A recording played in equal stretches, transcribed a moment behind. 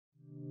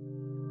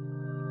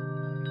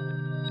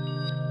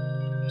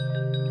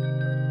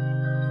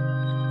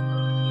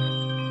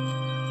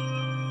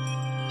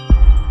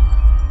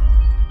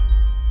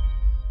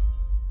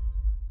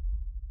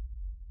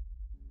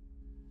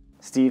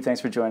Steve,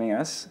 thanks for joining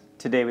us.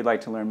 Today we'd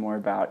like to learn more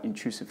about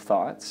intrusive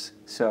thoughts.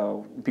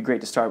 So it'd be great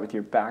to start with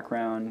your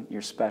background,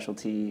 your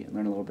specialty, and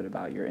learn a little bit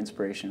about your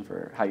inspiration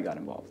for how you got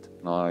involved.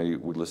 I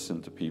would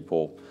listen to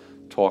people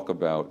talk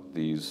about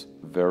these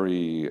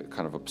very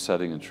kind of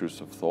upsetting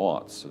intrusive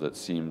thoughts that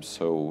seem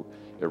so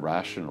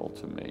irrational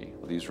to me.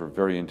 These were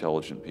very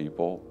intelligent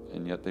people,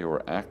 and yet they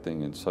were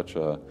acting in such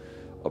a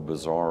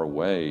bizarre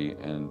way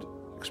and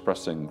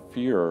expressing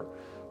fear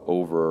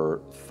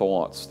over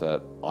thoughts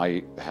that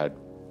I had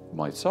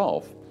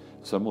myself,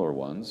 similar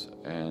ones,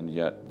 and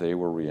yet they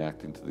were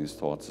reacting to these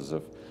thoughts as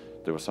if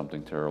there was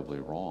something terribly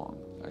wrong.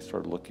 I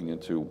started looking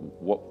into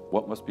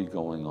what must be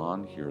going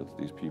on here that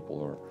these people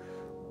are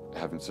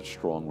having such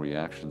strong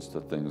reactions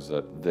to things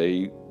that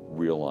they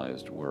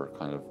realized were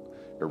kind of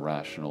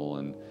irrational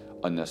and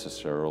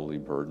unnecessarily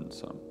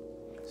burdensome.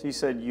 So you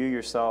said you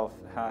yourself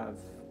have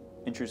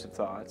intrusive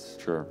thoughts.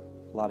 Sure.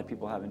 A lot of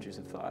people have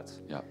intrusive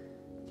thoughts. Yeah.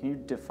 Can you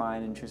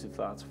define intrusive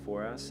thoughts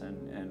for us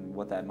and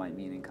what that might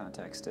mean in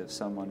context of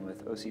someone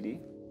with OCD?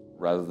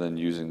 Rather than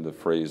using the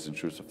phrase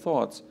intrusive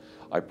thoughts,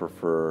 I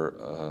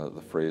prefer the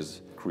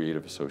phrase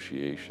creative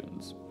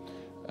associations.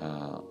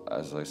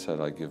 As I said,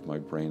 I give my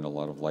brain a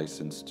lot of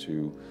license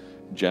to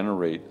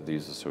generate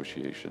these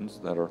associations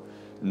that are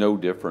no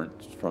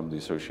different from the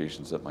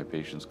associations that my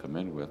patients come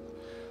in with.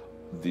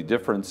 The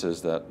difference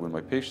is that when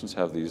my patients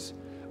have these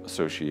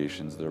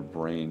associations, their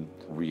brain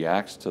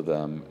reacts to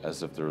them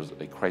as if there's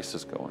a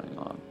crisis going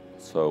on.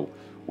 So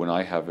when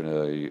I have an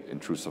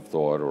intrusive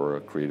thought or a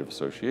creative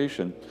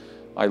association,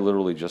 I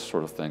literally just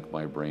sort of thank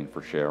my brain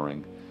for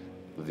sharing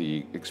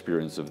the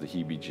experience of the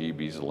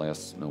heebie-jeebies that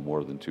lasts no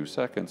more than 2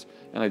 seconds,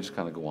 and I just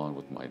kind of go on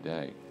with my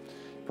day.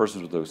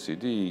 Persons with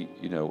OCD,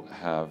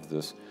 have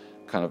this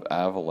kind of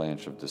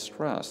avalanche of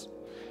distress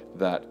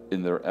that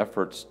in their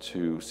efforts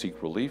to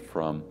seek relief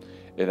from,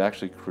 it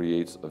actually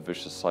creates a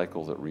vicious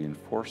cycle that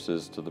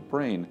reinforces to the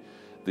brain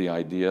the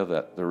idea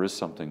that there is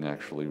something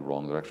actually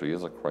wrong, there actually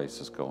is a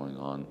crisis going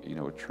on.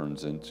 It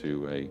turns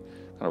into a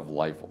kind of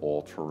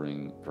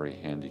life-altering, very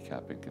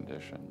handicapping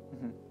condition.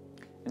 Mm-hmm.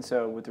 And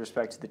so with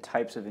respect to the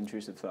types of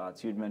intrusive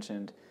thoughts, you had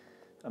mentioned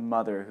a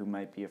mother who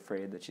might be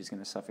afraid that she's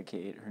going to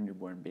suffocate her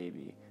newborn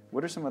baby.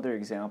 What are some other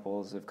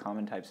examples of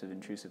common types of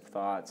intrusive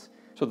thoughts?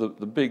 So the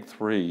big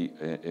three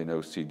in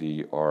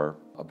OCD are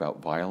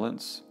about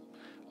violence,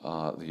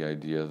 the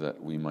idea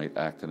that we might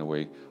act in a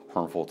way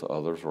harmful to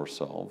others or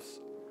ourselves,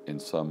 in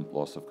some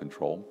loss of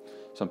control.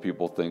 Some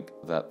people think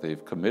that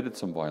they've committed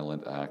some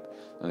violent act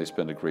and they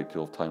spend a great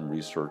deal of time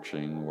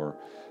researching or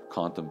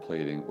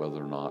contemplating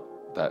whether or not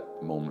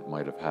that moment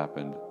might have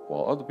happened,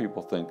 while other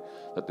people think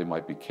that they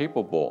might be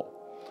capable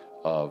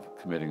of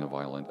committing a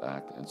violent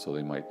act, and so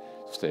they might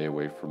stay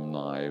away from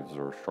knives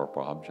or sharp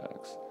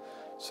objects.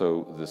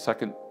 So the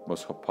second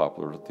most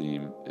popular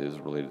theme is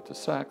related to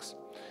sex,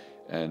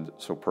 and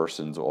so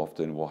persons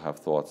often will have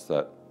thoughts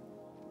that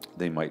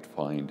they might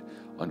find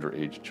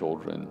underage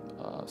children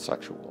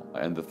sexual.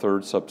 And the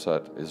third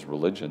subset is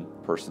religion.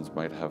 Persons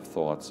might have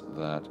thoughts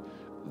that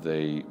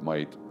they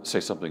might say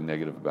something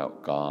negative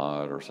about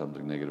God or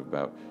something negative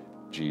about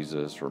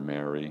Jesus or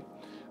Mary,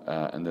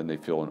 and then they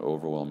feel an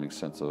overwhelming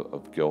sense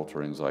of guilt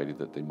or anxiety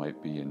that they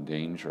might be in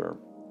danger.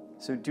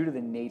 So due to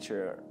the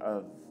nature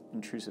of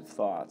intrusive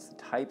thoughts, the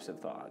types of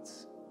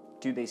thoughts,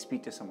 do they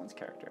speak to someone's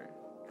character?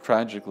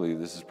 Tragically,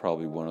 this is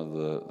probably one of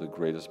the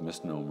greatest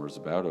misnomers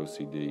about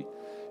OCD,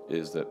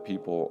 is that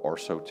people are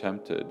so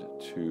tempted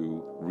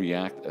to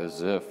react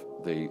as if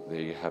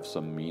they have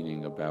some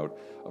meaning about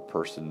a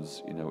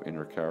person's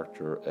inner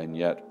character, and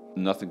yet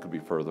nothing could be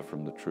further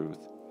from the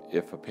truth.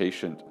 If a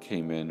patient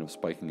came in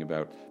spiking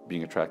about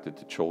being attracted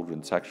to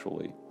children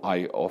sexually,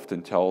 I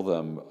often tell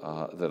them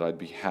that I'd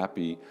be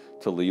happy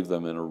to leave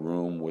them in a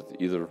room with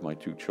either of my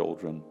 2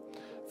 children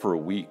for a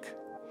week.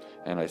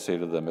 And I say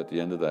to them at the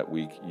end of that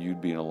week,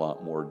 you'd be in a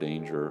lot more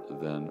danger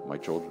than my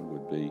children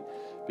would be,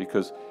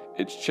 because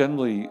it's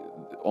generally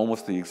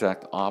almost the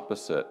exact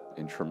opposite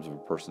in terms of a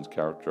person's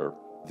character.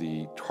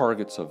 The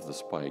targets of the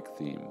spike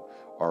theme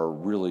are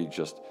really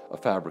just a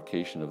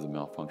fabrication of the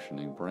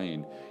malfunctioning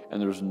brain, and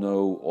there's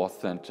no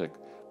authentic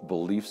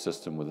belief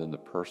system within the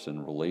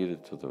person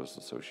related to those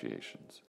associations.